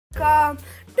Welcome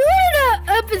to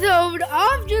the episode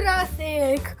of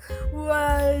Jurassic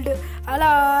World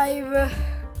Alive.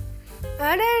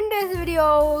 And in this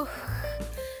video,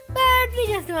 but we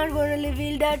just not going to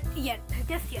reveal that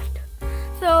just yet.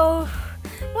 So,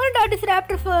 we'll talk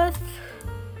Atrociraptor first,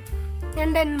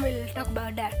 and then we'll talk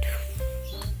about that.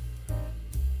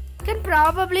 You can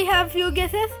probably have few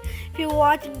guesses if you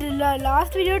watched the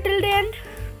last video till the end.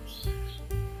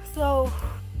 So,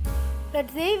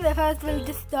 let's see. First, we'll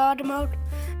just start them out.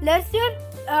 Let's do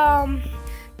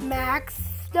max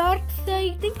starts,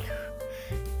 I think.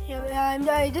 Yeah,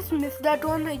 I just missed that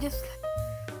one. The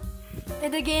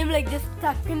game just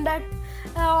stuck in that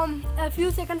a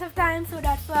few seconds of time, so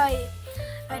that's why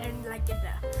I didn't like it.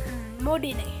 More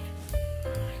delay.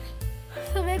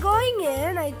 So we're going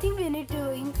in. I think we need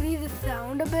to increase the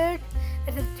sound a bit.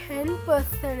 It's a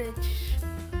 10%.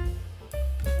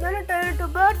 I'm gonna turn it to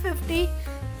about 50,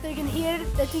 so you can hear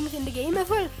the things in the game as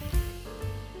well.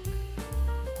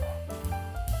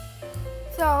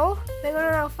 So we're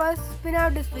gonna now first spin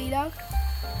out this wheel out.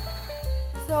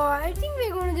 So I think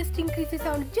we're gonna just increase the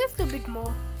sound just a bit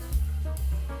more.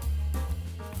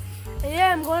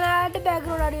 Yeah, I'm gonna add the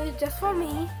background audio just for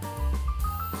me.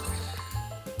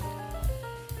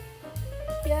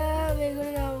 Yeah, we're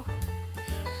gonna now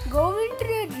go into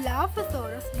the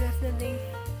Dilophosaurus. There's nothing.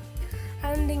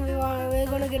 I don't think we're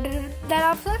gonna get rid of the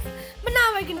Dilophosaurus, but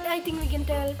now I think we can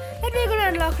tell that we're gonna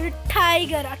unlock the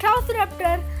tiger,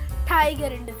 Atrociraptor tiger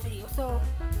in this video. So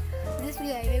this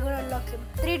guy, we're gonna unlock him.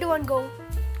 3, 2, 1, go.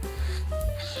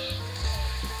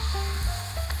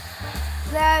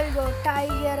 There we go.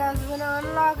 Tiger has been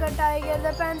unlocked. Tiger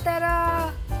the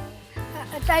Panthera.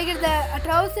 Tiger the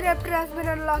Atrociraptor has been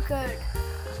unlocked.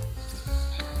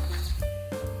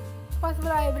 Possible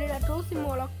hybrid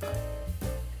Atrocimoloch.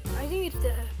 I think it's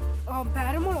the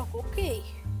Paramoloch. Okay.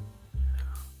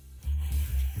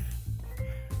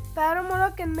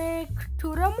 Paramoloch can make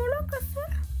Turamoloch as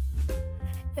well.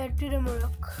 Yeah,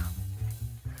 Turamoloch.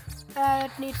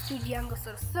 It needs 2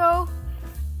 Giangosaurs. So,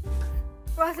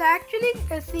 I was actually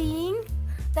seeing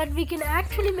that we can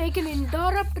actually make an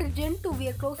Indoraptor Gen 2. We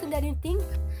are closer than you think.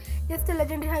 Just a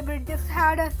legendary hybrid, just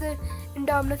had as the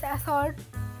Indominus Assault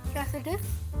as it is.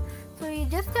 So you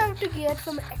just have to get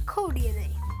some Echo DNA.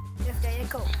 Just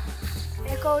Echo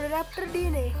Raptor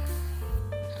DNA.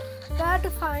 Got to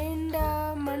find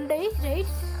Monday, right?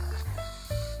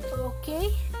 Okay.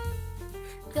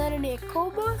 Is there an Echo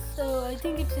boss? So I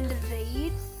think it's in the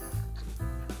raids.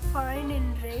 Find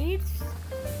in raids.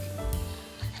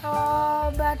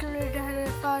 Battle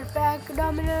with far pack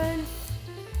dominance.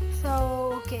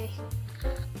 So okay.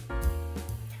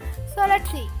 So let's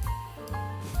see.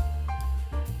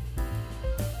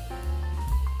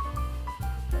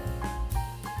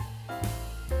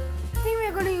 I think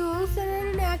we're gonna use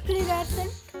an actually Ratson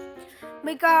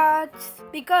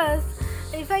because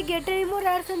if I get any more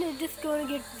Ratson, it's just gonna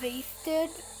get wasted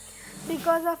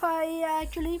because of I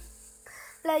actually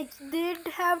did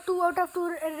have 2 out of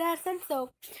 2 Ratson, so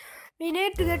we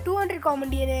need to get 200 common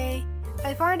DNA.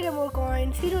 I find more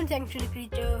coins, feed on sanctuary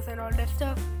creatures and all that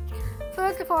stuff.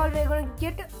 First of all, we're gonna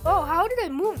get. Oh, how did I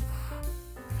move?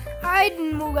 I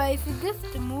didn't move, guys. It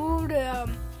just moved. I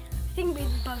think we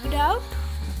bugged out.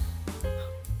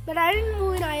 But I didn't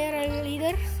move in IRL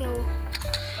either, so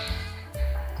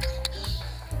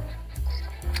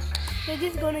we're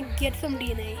just gonna get some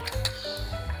DNA.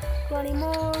 20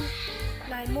 more,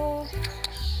 9 more,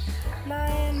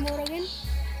 9 more again.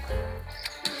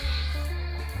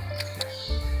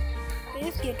 We're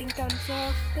just getting tons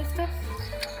of this stuff.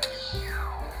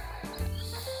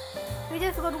 We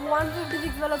just got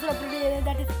 156 Velociraptor DNA.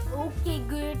 That is okay,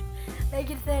 good.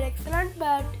 Like it's excellent,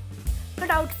 but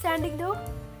not outstanding though.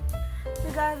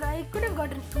 Because I could have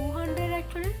gotten 200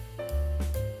 actually.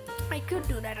 I could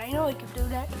do that. I know I could do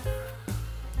that.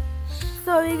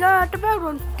 So we got about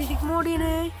 156 more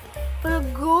DNA. We'll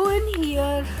go in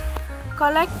here,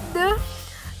 collect the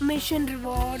mission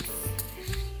rewards.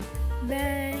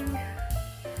 Bang.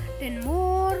 10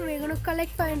 more. We're gonna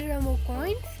collect 500 more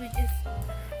coins, which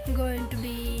is going to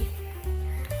be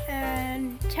a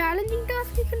challenging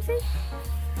task, you can say.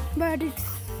 But it's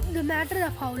the matter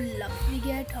of how lucky we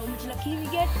get, how much lucky we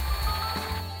get.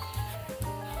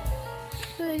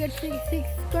 So we get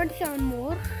 27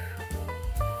 more.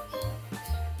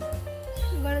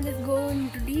 I'm gonna just go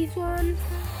into these ones.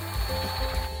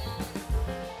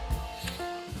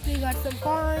 We got some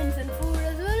coins and food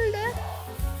as well there.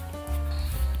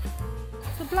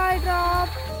 Supply drop.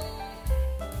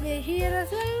 We're here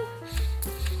as well.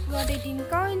 Got 18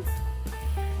 coins.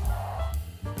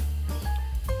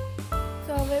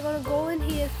 So we're gonna go in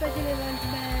here, special event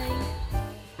bang.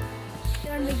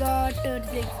 And we got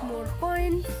 36 more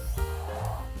coins.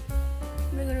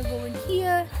 We're gonna go in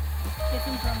here. Get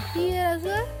some from here as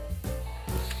well.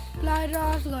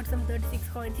 Flyross, got some 36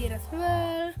 coins here as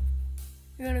well.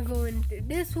 We're gonna go into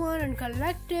this one and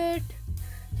collect it.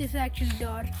 This is actually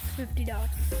dots, 50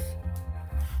 dots.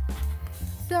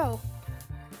 So,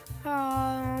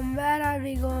 where are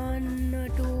we going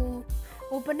to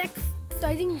open next? So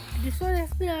I think this one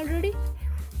has been already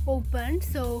opened.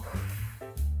 So,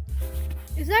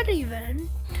 is that an event?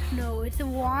 No, it's a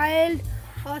wild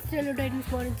Australopithecus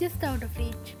spawn just out of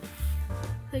reach.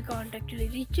 So I can't actually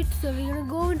reach it. So we're gonna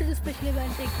go into the special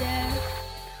event take there.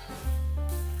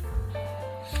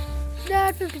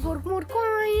 That 54 more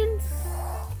coins.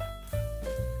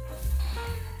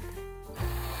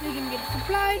 We can get a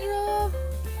supply drop.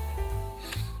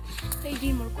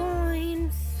 18 more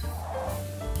coins.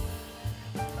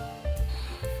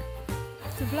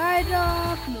 Supply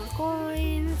drop, more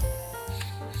coins.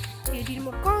 18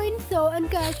 more coins. So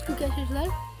uncashed to cash as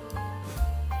well.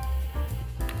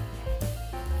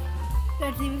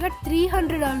 Let's see, we got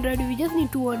 300 already. We just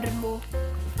need 200 more.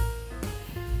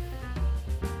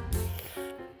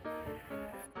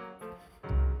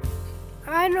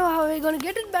 I know how we're gonna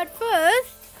get it, but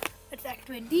first, let's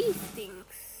activate these things.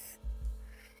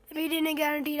 Reading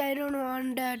guaranteed, I don't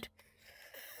want that.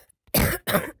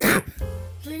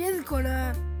 We're just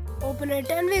gonna open it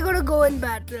and we're gonna go in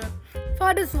battle.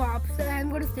 For the swaps, I'm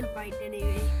gonna still fight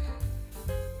anyway.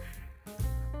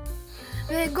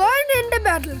 We're going into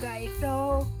battle, guys.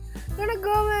 So, gonna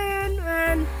go in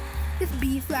and just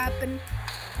be swapping.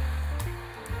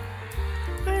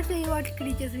 Let's see what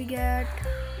creatures we get.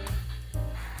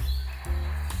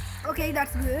 Okay,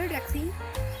 that's good, Rexy.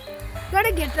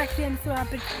 Gotta get Rexy and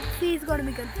swap it. See, he's gonna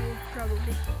be confused,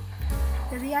 probably.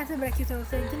 Because he has some Rexy, so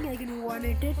I think I can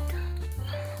one-hit it.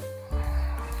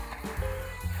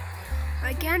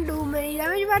 I can't do many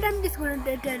damage, but I'm just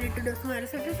gonna turn it to the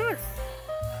smallest of the source.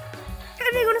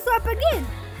 And we're gonna swap again.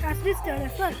 That's this turn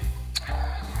as well.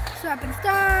 Swap and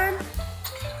stun.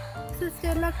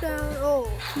 Sister lockdown. Oh,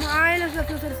 smile as the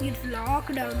process gets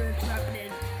locked down and swap it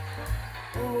in.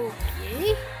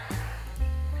 Okay.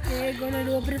 We're gonna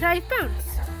do a precise bounce.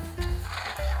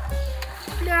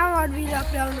 Now what we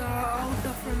lock down out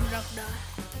of from lockdown.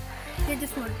 Yeah,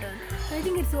 just one turn. I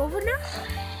think it's over now.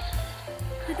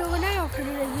 Is it over now after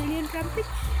the resilient rampage?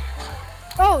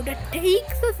 Oh, that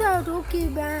takes us out. Okay,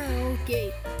 bam.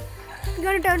 Okay. We're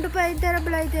gonna turn to Pine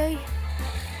Terrible, I think.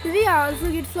 Do we also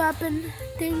get swapping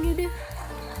thing?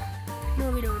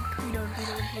 No, we don't.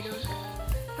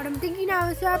 But I'm thinking now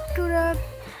is swap to the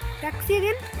taxi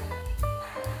again.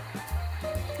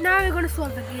 Now we're gonna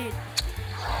swap again.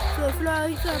 So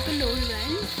fly swap and no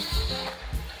event.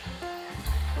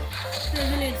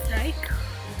 Resilient strike.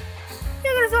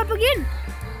 We're gonna swap again.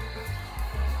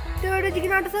 Third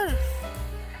Giganotosaurus.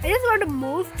 I just want the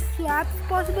most swaps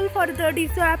possible for the 30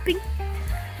 swapping.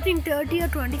 I think 30 or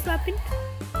 20 swapping.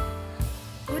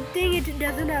 Good thing it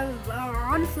doesn't have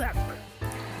on swap.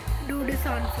 Do this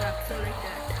on swap, so like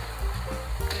that.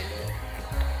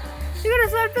 We're gonna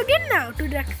swap again now to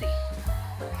Rexy.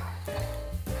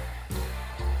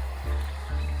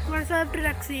 We're gonna swap to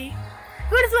Rexy.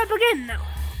 We're gonna swap again now.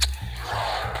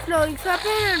 Slowing swap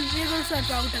in and we're gonna swap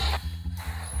out again.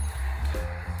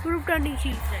 Group turning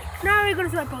shield strike. Now we're gonna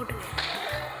swap out again.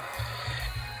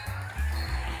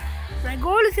 My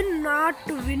goal is not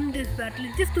to win this battle,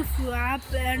 it's just to swap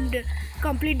and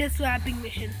complete the swapping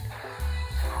mission.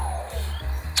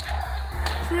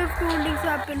 Swift wounding,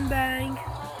 swap and bang.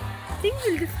 I think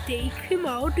we'll just take him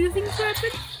out using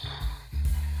swapping.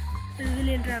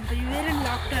 Resilient rampage. We're in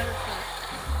lockdown.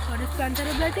 What is Panther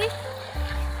ability?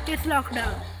 It's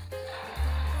lockdown.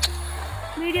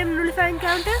 Medium nullifying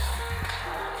counter.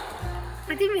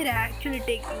 I think we're actually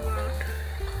taking him out.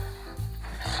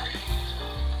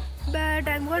 But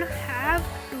I'm gonna have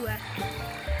to actually.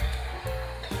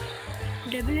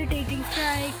 Debilitating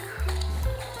strike.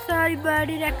 Sorry,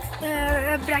 buddy,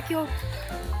 Brachio.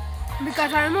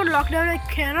 Because I'm on lockdown, I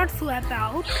cannot swap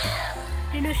out.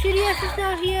 Dinosaur is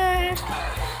now here.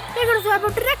 We're gonna swap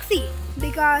out to Rexy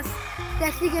because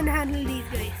Rexy can handle these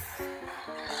guys.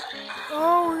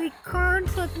 Oh, we can't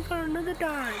swap him for another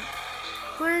time.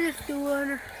 What is this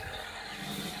doing?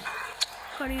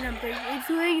 Cutting rampage. It's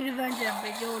doing revenge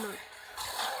rampage. Oh no.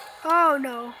 Oh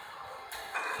no.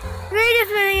 We're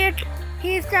just winning it.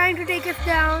 He's trying to take us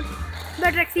down.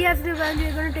 But Rexy has revenge.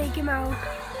 We're gonna take him out.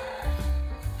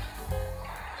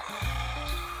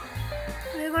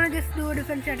 We're gonna just do a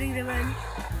defense shattering revenge.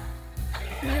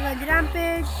 Revenge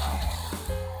rampage.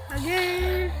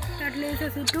 Again. That leaves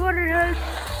us with 200 health.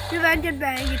 Revenge and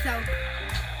bang. It's out.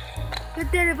 With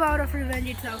the power of revenge,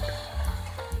 it's out.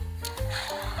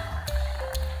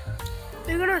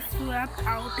 We're gonna swap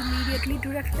out immediately to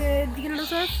the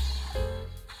Dinosaur.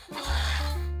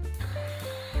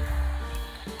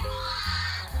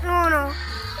 Oh no.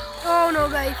 Oh no,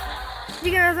 guys.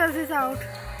 Dinosaur is out.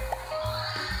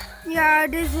 Yeah,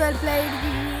 this is well played,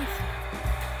 GG's.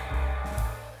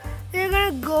 We're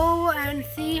gonna go and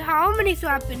see how many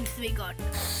swap-ins we got.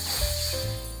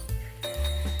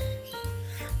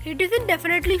 It isn't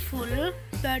definitely full,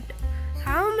 but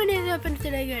how many swap-ins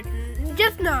did I get?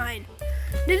 Just 9.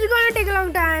 This is gonna take a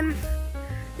long time.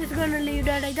 Just gonna leave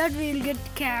that. I thought we'll get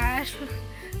cash,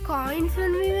 coins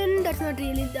when we win. That's not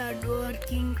really that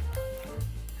working.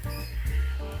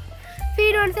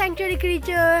 Feed one sanctuary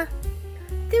creature.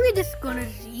 I think we're just gonna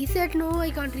reset. No,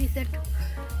 I can't reset.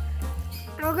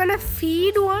 We're gonna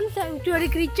feed one sanctuary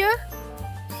creature.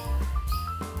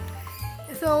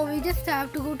 So we just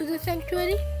have to go to the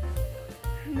sanctuary,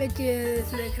 which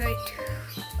is like right.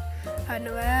 I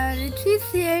know where it's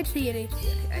here. It's here.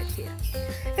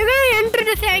 We're gonna enter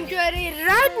the sanctuary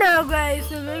right now, guys.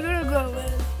 So we're gonna go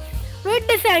with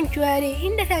the sanctuary.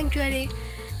 In the sanctuary,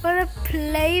 we're gonna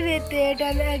play with it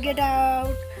and get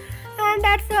out. And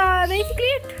that's basically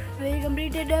it. We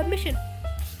completed the mission.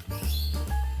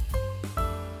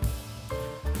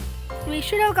 We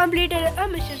should have completed a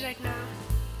mission right now.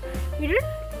 We did?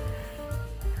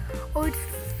 Oh, it's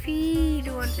feed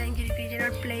one sanctuary creature,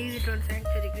 not play with one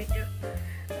sanctuary creature.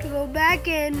 To go back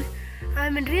in,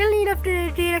 I'm in real need of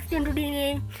the T-Rex to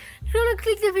DNA. So let's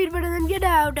click the feed button and get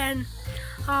out and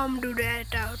do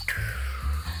that out.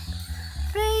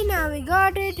 Right now we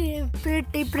got it.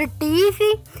 Pretty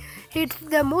easy. It's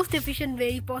the most efficient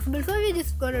way possible, so we're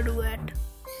just gonna do it.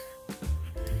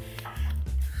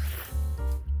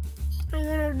 We're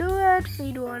gonna do it.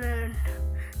 Feed one and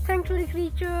sanctuary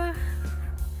creature.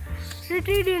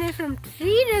 Retrieve DNA from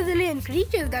 3 resilient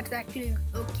creatures. That's actually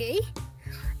okay.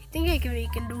 I think we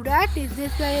can do that. Is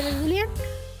this guy resilient?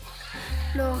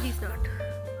 No, he's not.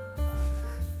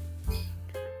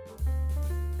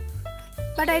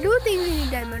 But I do think we need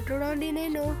Dimetrodon DNA.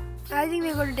 No, I think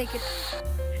we're gonna take it.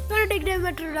 We're gonna take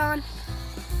Dimetrodon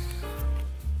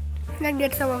and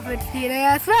get some of its DNA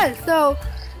as well. So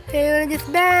we're gonna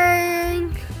just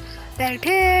bang, direct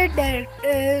hit,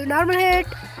 normal hit,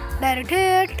 direct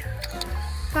hit,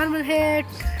 normal hit,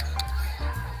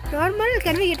 normal.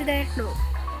 Can we get that? No.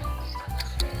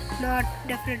 Not,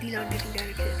 definitely not getting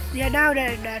direct hits. Yeah, now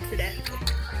that's the direct hit.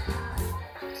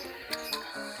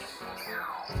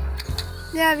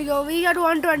 There we go. We got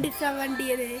 127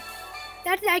 DNA.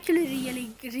 That's actually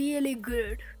really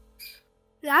good.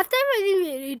 Last time I think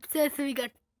it says we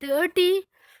got 30.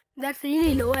 That's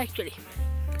really low actually.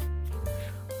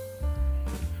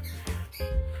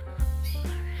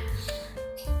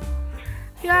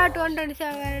 We got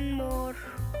 127 more.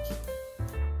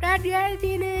 That guy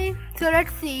DNA. So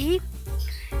let's see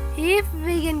if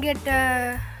we can get.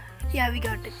 Yeah, we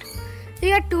got it. We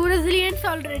got 2 resilience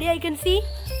already. I can see.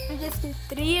 We just did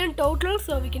 3 in total,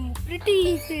 so we can pretty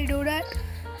easily do that.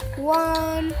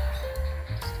 1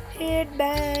 hit,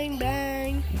 bang,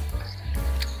 bang.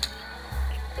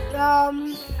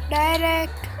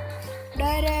 Direct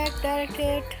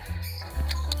hit.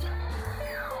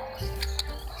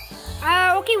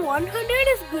 Okay, 100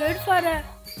 is good for a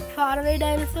faraway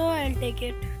dinosaur. I'll take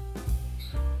it.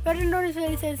 But Dino is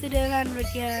very sensitive and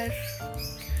wicked.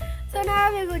 So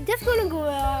now we're just gonna go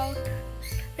out.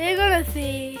 We're gonna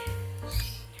see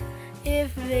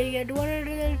if we get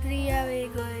 103. Yeah, we're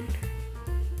going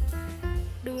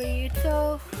doing it.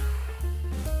 So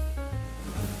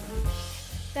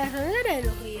that's another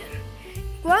dino here.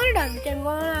 Iguanodon, which I'm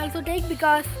gonna also take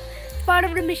because it's part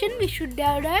of the mission. We should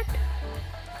have that.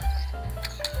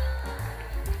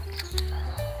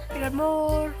 We got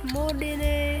more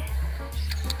DNA,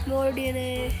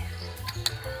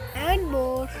 and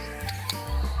more.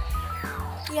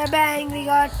 Yeah, bang, we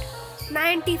got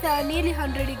 97, nearly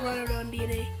 100 Iguanodon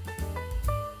DNA.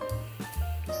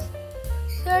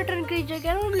 Certain creature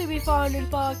can only be found in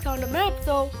parks on the map,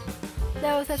 so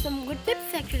that was some good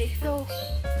tips actually. So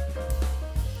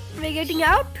we're getting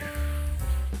out,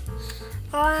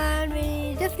 and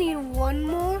we just need one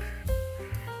more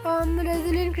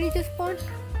resilient creature spawn.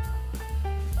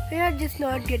 We are just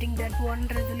not getting that one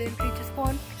resilient creature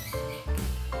spawn.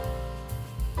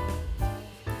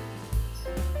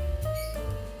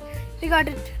 We got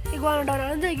it. Iguanodon,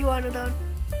 another Iguanodon.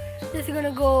 Just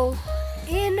gonna go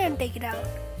in and take it out.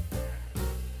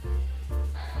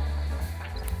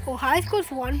 Oh, high score is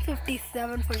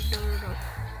 157 for Iguanodon.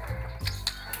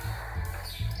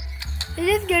 It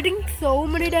is getting so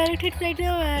many direct hits right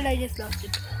now and I just lost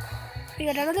it. We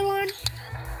got another one.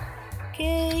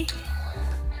 Okay.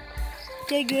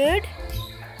 Okay, good.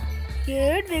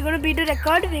 Good. We're gonna beat the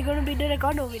record. We're gonna beat the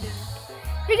record. No, we didn't.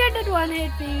 We got that one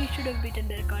hit. We should have beaten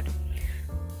the record.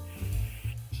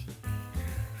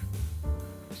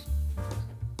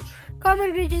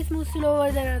 Common creatures move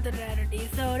slower than other rarities.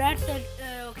 So that's the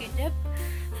okay tip.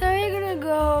 So we're gonna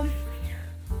go.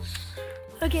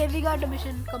 Okay, we got the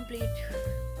mission complete.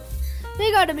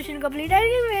 We got the mission complete. I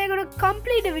think we're gonna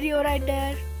complete the video right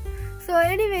there. So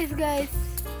anyways guys,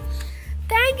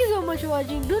 thank you so much for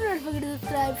watching. Do not forget to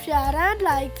subscribe, share and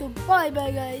like. So bye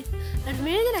bye guys. Let's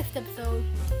meet in the next episode.